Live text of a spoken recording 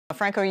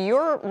Franco,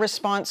 your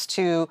response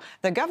to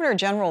the Governor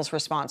General's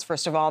response,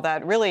 first of all,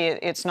 that really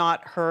it's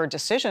not her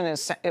decision,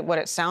 is what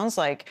it sounds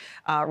like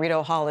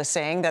Rito Hall is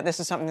saying, that this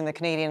is something the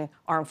Canadian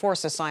Armed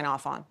Forces sign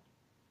off on.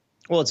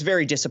 Well, it's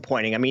very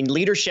disappointing. I mean,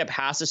 leadership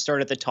has to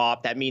start at the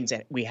top. That means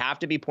that we have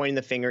to be pointing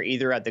the finger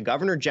either at the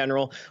Governor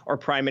General or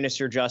Prime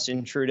Minister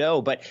Justin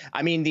Trudeau. But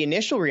I mean, the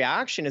initial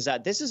reaction is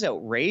that this is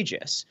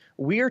outrageous.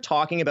 We are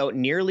talking about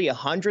nearly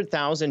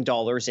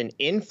 $100,000 in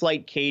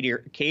in-flight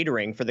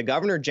catering for the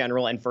Governor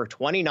General and for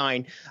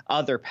 29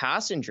 other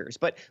passengers.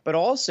 But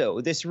also,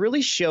 this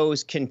really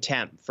shows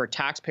contempt for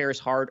taxpayers'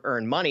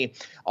 hard-earned money.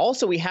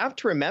 Also, we have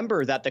to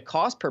remember that the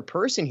cost per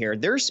person here,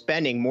 they're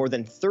spending more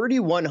than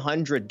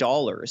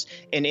 $3,100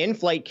 in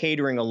in-flight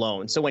catering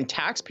alone. So when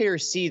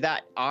taxpayers see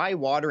that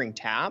eye-watering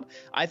tab,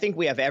 I think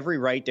we have every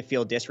right to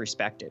feel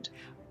disrespected.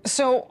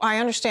 So I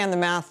understand the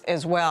math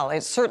as well.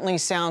 It certainly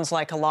sounds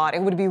like a lot.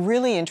 It would be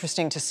really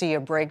interesting to see a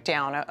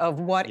breakdown of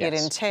what it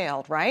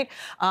entailed, right?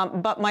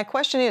 But my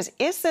question is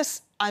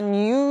this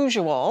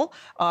unusual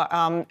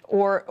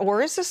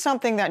or is this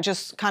something that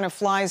just kind of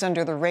flies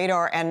under the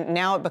radar and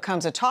now it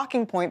becomes a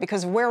talking point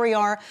because of where we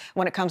are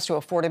when it comes to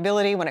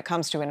affordability, when it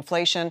comes to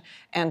inflation,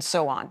 and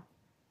so on?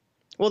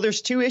 Well,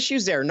 there's two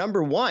issues there.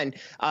 Number one,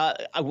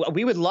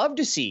 we would love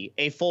to see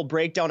a full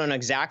breakdown on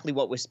exactly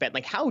what was spent.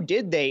 Like, how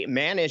did they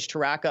manage to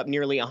rack up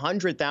nearly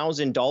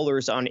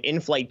 $100,000 on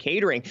in-flight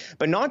catering?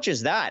 But not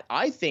just that.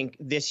 I think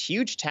this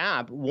huge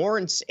tab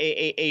warrants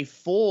a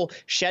full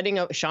shining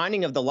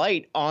of the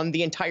light on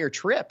the entire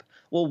trip.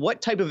 Well,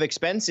 what type of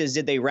expenses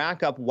did they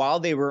rack up while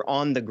they were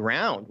on the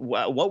ground?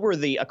 What were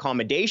the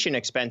accommodation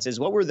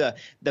expenses? What were the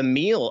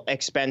meal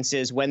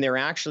expenses when they're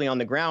actually on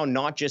the ground,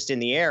 not just in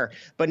the air?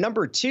 But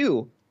number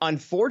two,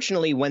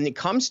 unfortunately, when it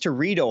comes to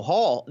Rito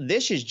Hall,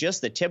 this is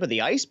just the tip of the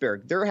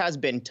iceberg. There has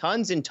been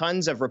tons and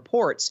tons of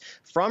reports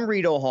from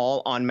Rito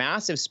Hall on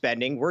massive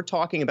spending. We're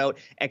talking about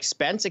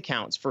expense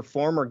accounts for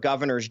former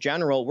governors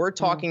general. We're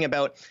talking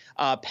about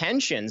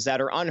pensions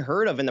that are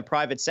unheard of in the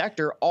private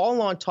sector,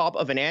 all on top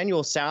of an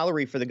annual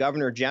salary for the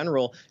governor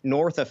general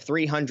north of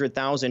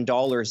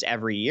 $300,000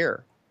 every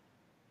year.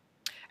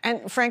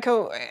 And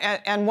Franco,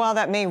 and while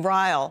that may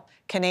rile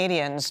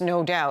Canadians,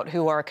 no doubt,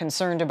 who are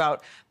concerned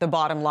about the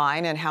bottom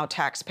line and how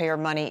taxpayer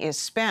money is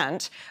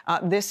spent,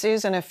 this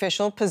is an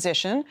official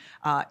position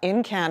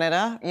in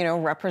Canada, you know,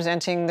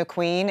 representing the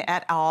Queen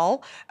et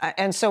al.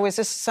 And so is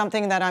this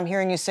something that I'm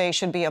hearing you say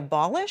should be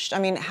abolished? I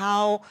mean,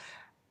 how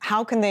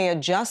can they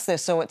adjust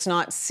this so it's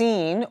not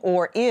seen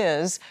or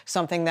is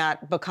something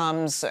that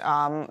becomes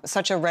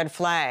such a red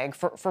flag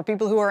for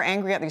people who are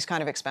angry at these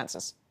kind of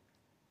expenses?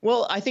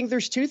 Well, I think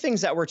there's two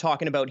things that we're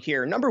talking about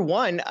here. Number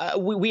one,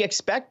 we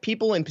expect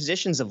people in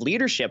positions of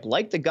leadership,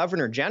 like the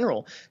Governor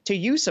General, to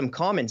use some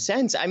common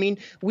sense. I mean,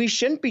 we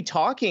shouldn't be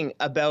talking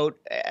about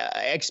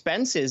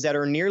expenses that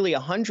are nearly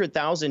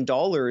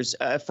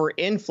 $100,000 for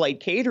in-flight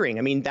catering.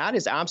 I mean, that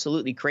is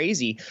absolutely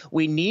crazy.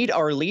 We need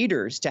our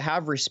leaders to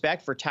have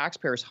respect for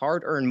taxpayers'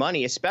 hard-earned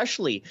money,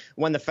 especially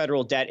when the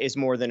federal debt is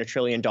more than $1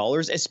 trillion,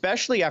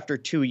 especially after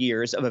 2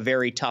 years of a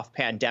very tough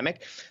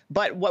pandemic.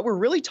 But what we're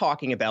really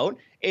talking about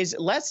is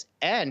let's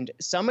end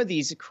some of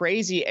these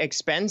crazy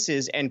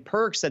expenses and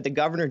perks that the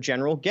Governor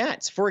General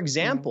gets. For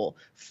example,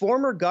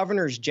 former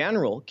governors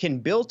general can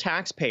bill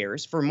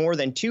taxpayers for more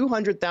than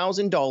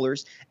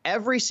 $200,000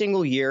 every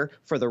single year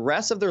for the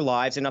rest of their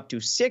lives and up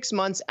to 6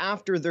 months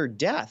after their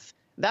death.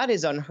 That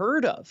is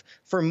unheard of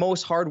for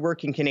most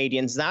hardworking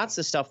Canadians. That's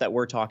the stuff that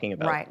we're talking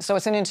about. Right. So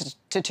it's an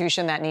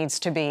institution that needs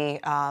to be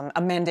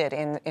amended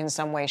in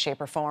some way, shape,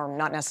 or form,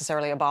 not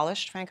necessarily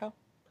abolished, Franco?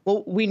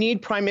 Well, we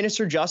need Prime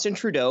Minister Justin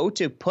Trudeau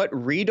to put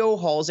Rito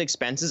Hall's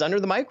expenses under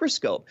the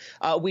microscope.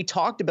 We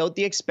talked about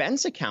the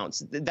expense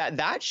accounts.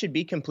 That should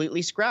be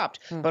completely scrapped.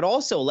 But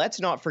also, let's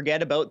not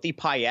forget about the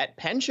Payette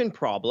pension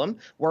problem,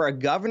 where a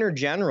Governor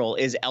General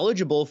is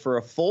eligible for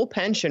a full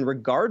pension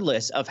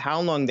regardless of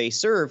how long they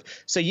serve.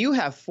 So you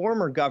have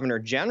former Governor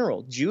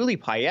General Julie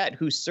Payette,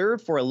 who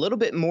served for a little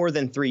bit more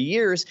than 3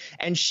 years,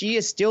 and she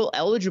is still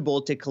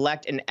eligible to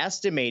collect an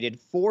estimated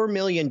 $4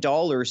 million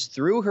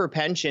through her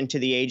pension to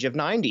the age of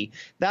 90.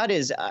 That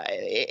is,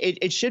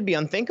 it should be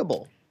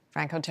unthinkable.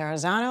 Franco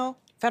Terrazzano,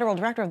 Federal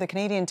Director of the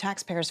Canadian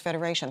Taxpayers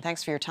Federation.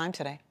 Thanks for your time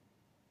today.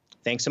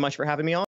 Thanks so much for having me on.